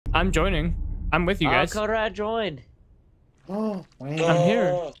I'm joining. I'm with you guys. Conrad joined. Oh, I'm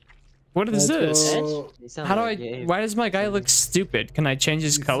here. What is this? How do I? Why does my guy look stupid? Can I change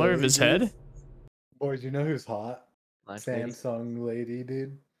his color of his head? Boys, you know who's hot? Nice Samsung lady,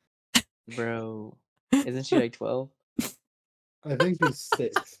 dude. Bro, isn't she like 12? I think she's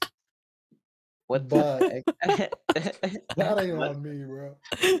 6. What But the that ain't on me, bro.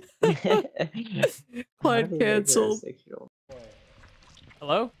 heck? Client canceled.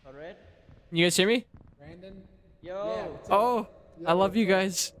 Hello? Conrad? You guys hear me? Brandon? Yo! Oh, I love you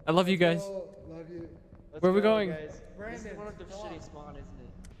guys. I love you guys. Love you. Where are we going? This Brandon, is one of the shitty spawn, isn't it?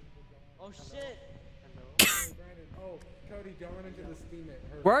 Oh shit! Brandon. Oh, Cody, going into the steam it.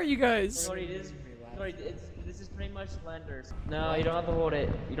 Where are you guys? Cody, this is pretty much Slenders. No, you don't have to hold it.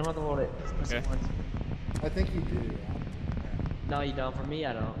 You don't have to hold it. Just press it once. I think you do. No, you don't. For me,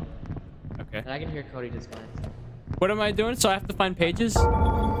 I don't. Okay. And I can hear Cody disconnect. What am I doing? So I have to find pages?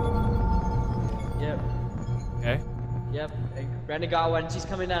 Yep. Okay. Yep. Hey, Brandon got one. She's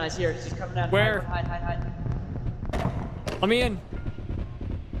coming down. I see her. She's coming down. Where? Hide. Let me in.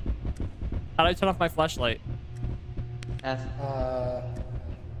 How do I turn off my flashlight? F.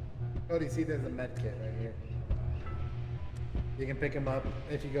 Cody, see there's a med kit right here. You can pick him up.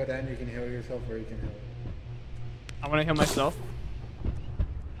 If you go down, you can heal yourself or you can heal. I want to heal myself.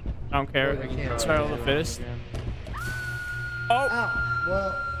 I don't care. Well, you can't. Survival of the fittest. Oh! Ah,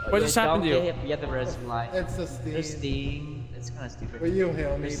 well, What just happened to you? You have the res light. it's a steam. There's steam. It's kind of stupid. Will you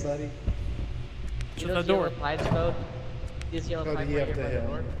heal me, buddy? You Shut know the these door. yellow pipes, Code? These yellow Cody, pipes you right have here to by the heal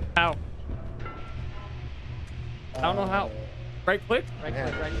door. me. How? I don't know how. Right click? Right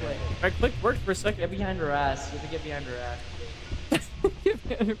click, right click. Right click worked for a Get second. behind her ass. You have to get behind her ass.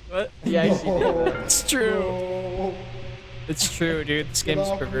 What? Yeah, I see that. It's true. No. It's true, dude. This Get game's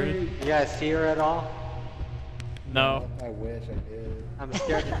off perverted. me. You guys see her at all? No. I wish I did. I'm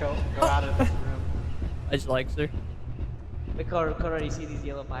scared to go out of this room. I just likes her. Wait, Cody, you see these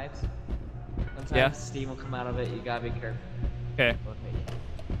yellow pipes? Sometimes Yeah. steam will come out of it. You gotta be careful. Okay.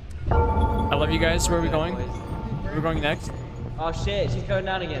 I love you guys. Where are we going? Boys. Where are we going next? Oh shit, she's going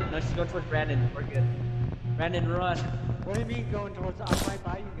down again. No, she's going towards Brandon. We're good. Brandon, run. What do you mean going towards? I'm right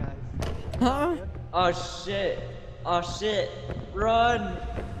by you guys. Huh? Oh shit. Oh shit. Run.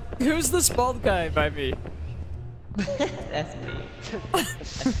 Who's this bald guy by me? That's me.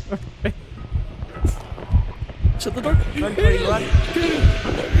 Shut the door. Run, Cody, run.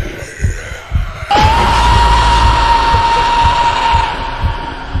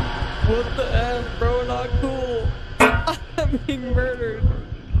 What the F, bro? Not cool. I'm being murdered.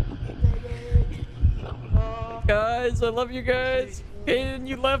 Guys, I love you guys. Kaden,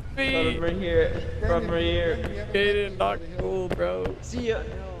 you left me. From right here. From right here. Kaden, not cool, bro. See ya.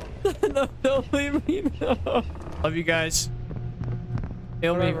 No, don't leave me. No. Love you guys.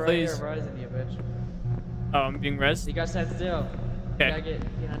 Heal me, please. Right here, you bitch. Oh, I'm being rezzed. You guys stand still. Okay. You gotta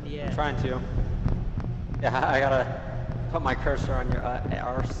get behind the ass. Trying to. Yeah, I gotta put my cursor on your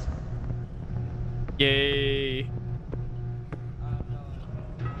arse. Yay.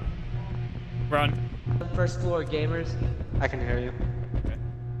 Run. First floor, gamers. I can hear you. Okay.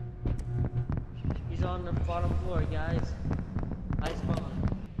 He's on the bottom floor, guys. I spawn.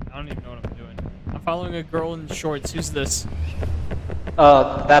 I don't even know what I'm doing. I'm following a girl in shorts. Who's this?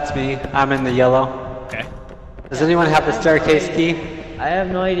 That's me. I'm in the yellow. Okay. Does anyone have the staircase key? I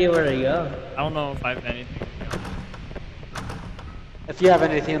have no idea where to go. I don't know if I have anything. If you have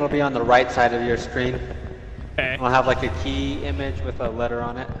anything, it'll be on the right side of your screen. Okay. It'll have like a key image with a letter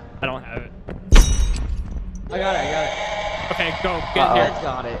on it. I don't have it. I got it. Okay, go. Get in Ed here.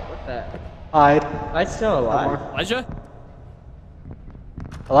 got it. What the? Hide. I'm still alive. Elijah?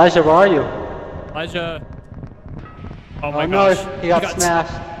 Elijah, where are you? Elijah. Oh my Oh no, gosh. he got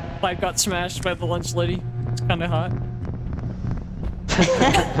smashed. Life got smashed by the lunch lady. It's kinda hot.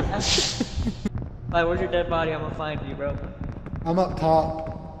 Alright, where's your dead body? I'm gonna find you, bro. I'm up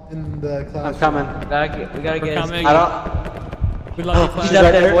top in the class. I'm coming. We gotta We're get coming. I don't. We love you, Oh, She's Elijah. up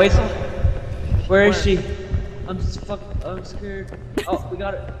right there, there. boys. Where is she? I'm scared. Oh, we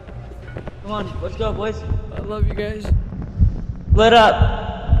got it. Come on, let's go, boys. I love you guys. Lit up.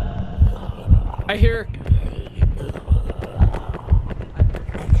 I hear.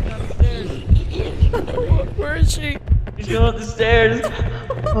 Where is she? She's going up the stairs.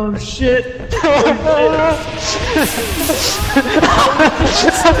 Oh shit.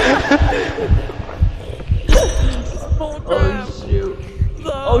 Bull crap. Oh shoot.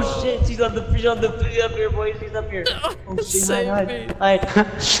 No. Oh shit, she's up here, boys. She's up here. Oh shit, Save hide, me. hide.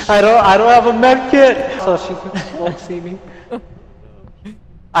 I don't have a med kit, so she won't see me.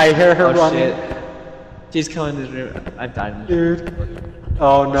 I hear her Oh running. shit. She's coming to the room. I've died. Dude.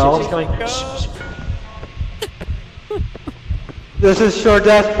 Oh no. She's coming. This is sure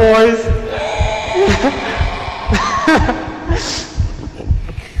death, boys.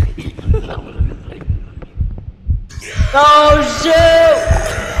 Oh shit!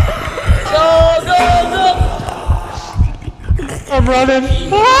 Go! I'm running.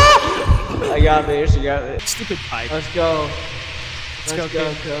 I got this. You got it. Stupid pipe. Let's go. Let's go,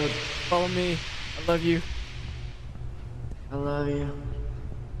 Code. Follow me. I love you. I love you.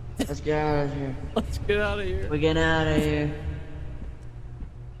 Let's get out of here. Let's get out of here. We're getting out of here.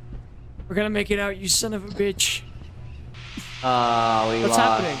 We're gonna make it out, you son of a bitch. We What's lost.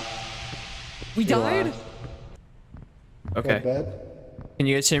 happening? We died? lost. Okay. What bed? Can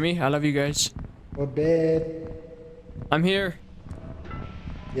you guys hear me? I love you guys. What bed? I'm here.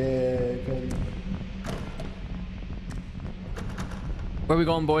 Yeah, Cody. Where are we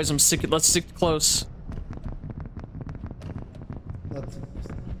going, boys? Let's stick close. Let's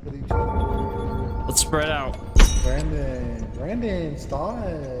put each other. Let's spread out. Brandon, stop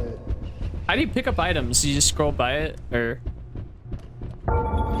it. How do you pick up items? You just scroll by it, or?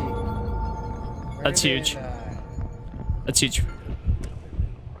 That's huge. That's huge.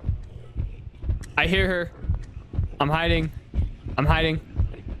 I hear her. I'm hiding. I'm hiding.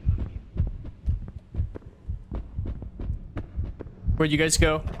 Where'd you guys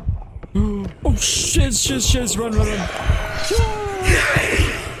go? Oh shit, shit. Run. Run.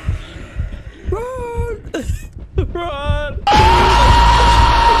 Run.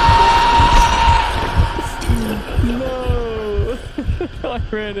 No. I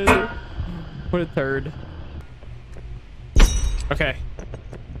ran into it. What a turd. Okay.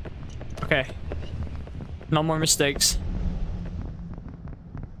 Okay. No more mistakes.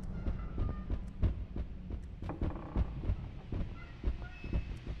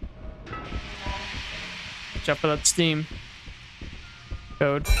 Watch out for that steam.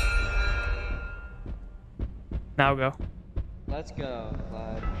 Code. Now go. Let's go,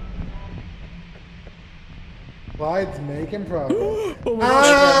 Clyde. Clyde's making progress. Oh my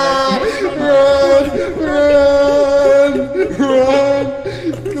gosh. Run!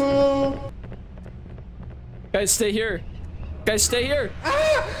 Go! Guys, stay here. Guys, stay here.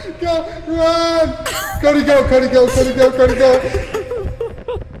 Go! Run! Cody, go!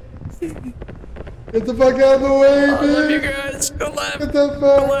 Get the fuck out of the way, I love you dude! guys. Go left. Get the fuck!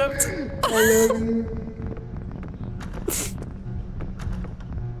 Go left. I love you.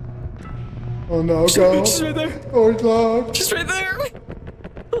 Oh no, go! She's right there. Oh, no. She's right there.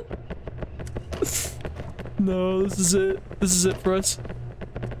 No, this is it. This is it for us.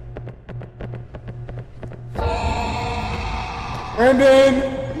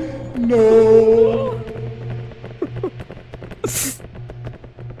 Brandon! No!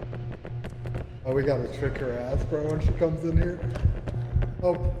 Oh, we gotta trick her ass, bro, when she comes in here.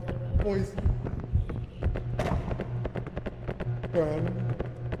 Oh, boys. Run.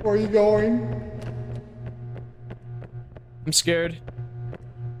 Where are you going? I'm scared.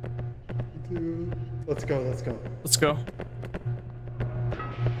 Dude. Let's go. Let's go.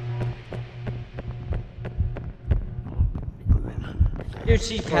 Dude,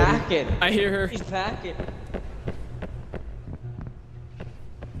 she's packing. I hear her. She's packing.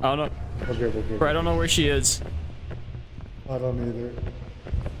 I don't know. Okay. Bro, I don't know where she is. I don't either.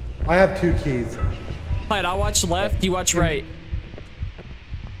 I have 2 keys. Clyde, I'll watch left, you watch right.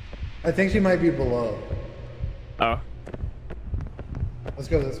 I think she might be below. Oh, Let's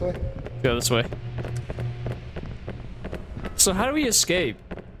go this way. go this way. So how do we escape?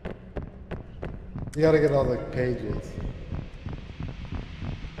 You gotta get all the pages.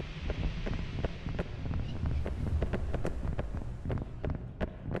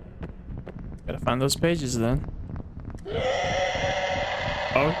 Gotta find those pages then.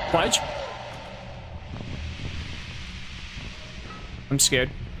 Oh, Pledge? I'm scared.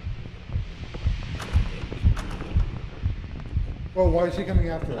 Well, why is she coming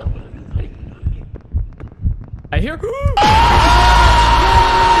after us? I hear.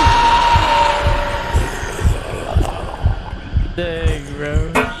 Dang,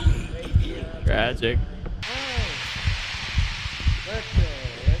 bro. Tragic.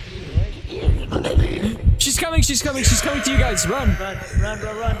 She's coming to you guys. Run. Run.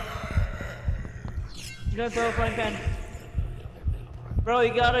 You gotta throw a frying pan. Bro,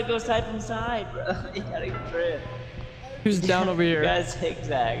 you gotta go side from side, bro. You gotta trip. Who's down over You here? gotta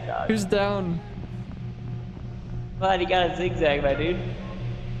zigzag, dog. Who's down? But you gotta zigzag, my dude.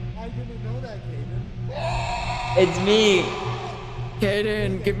 I didn't know that, Kaden. It's me.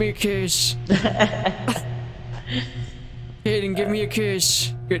 Kaden, give me a kiss. Kaden, give me a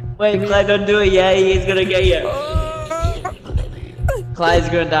kiss. Wait, Clyde, don't do it yet. He's gonna get you. Oh. Clyde's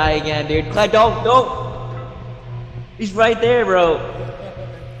gonna die again, dude. Clyde, don't! He's right there, bro.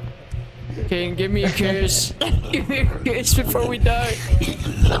 Okay, give me a kiss. Give me a kiss before we die.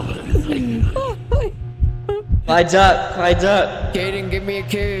 Clyde's up. Kaden, give me a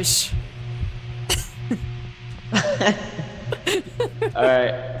kiss.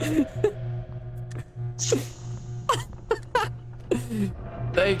 Alright.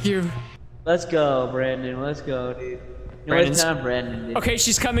 Thank you. Let's go, Brandon. Let's go, dude. No, it's not Brandon, dude. Okay,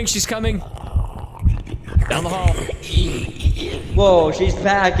 she's coming. Down the hall. Whoa, she's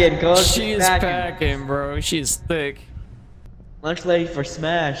packing, cuz. She's packing, bro. She's thick. Lunch lady for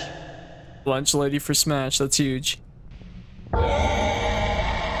Smash. Lunch lady for Smash. That's huge.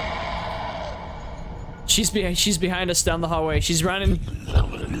 She's behind us down the hallway. She's running.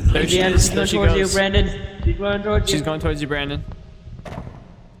 There she is. There she goes. You, Brandon. She's going towards you. She's going towards you, Brandon.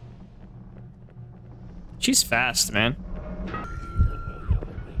 She's fast, man.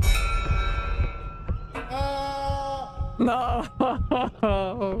 No.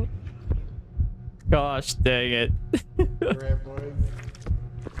 Gosh, dang it.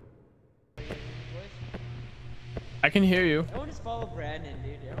 I can hear you. Everyone just follow Brandon,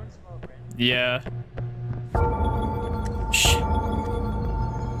 dude. Everyone just follow Brandon. Yeah. Shh.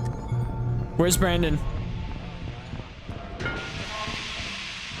 Where's Brandon?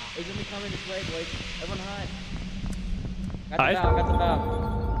 He's gonna be coming this way, boys. Everyone hide. Hide? Got the valve.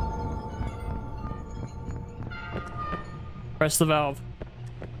 Press the valve.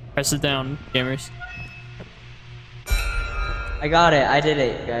 Press it down, gamers. I got it. I did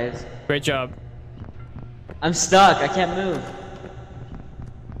it, guys. Great job. I'm stuck. I can't move.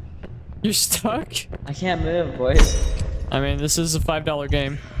 You're stuck? I can't move, boys. I mean, this is a $5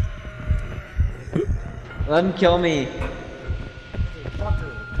 game. Let him kill me.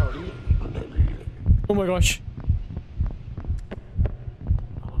 Oh my gosh.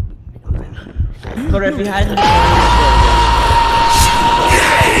 But if you hadn't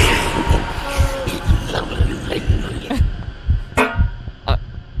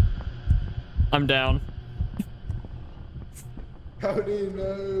I'm down. How do you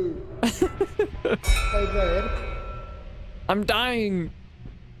know? Hey, Dad. I'm dying.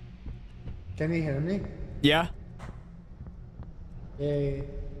 Can you hear me? Yeah. Yay.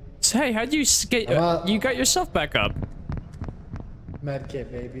 So, hey, how'd you get? You got yourself back up. Medkit,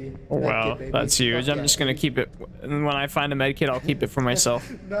 baby. Oh, Medkit, wow, baby. that's huge. I'm just gonna keep it. And when I find a medkit, I'll keep it for myself.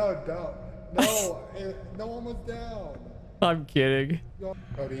 No, don't. No, no one was down. I'm kidding.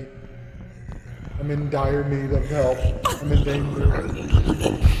 Cody, I'm in dire need of help. I'm in danger.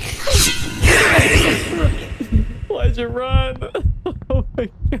 Why'd you run? Oh my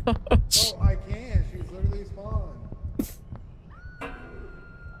gosh. No, I can't. She's literally spawned.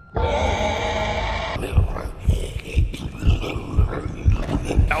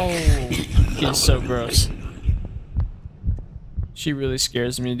 Oh, she's so gross. She really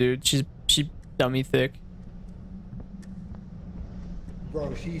scares me, dude. She dummy thick.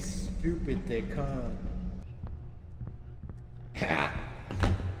 Bro, she's stupid thick, huh?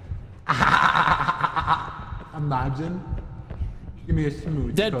 Imagine. Give me a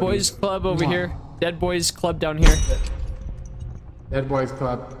smooth. Dead Cody. Boys Club over here. Dead Boys Club down here. Dead Boys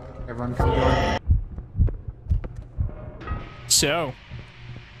Club. Everyone come join. So.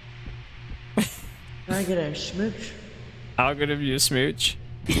 Can I get a smooch? I'll give you a smooch.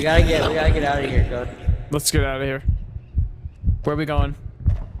 We gotta get out of here, God. Let's get out of here. Where are we going?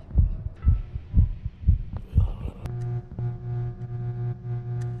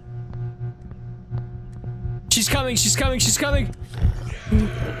 She's coming, she's coming, she's coming!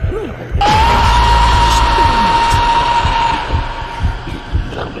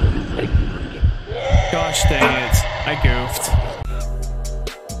 Gosh dang it. I goofed.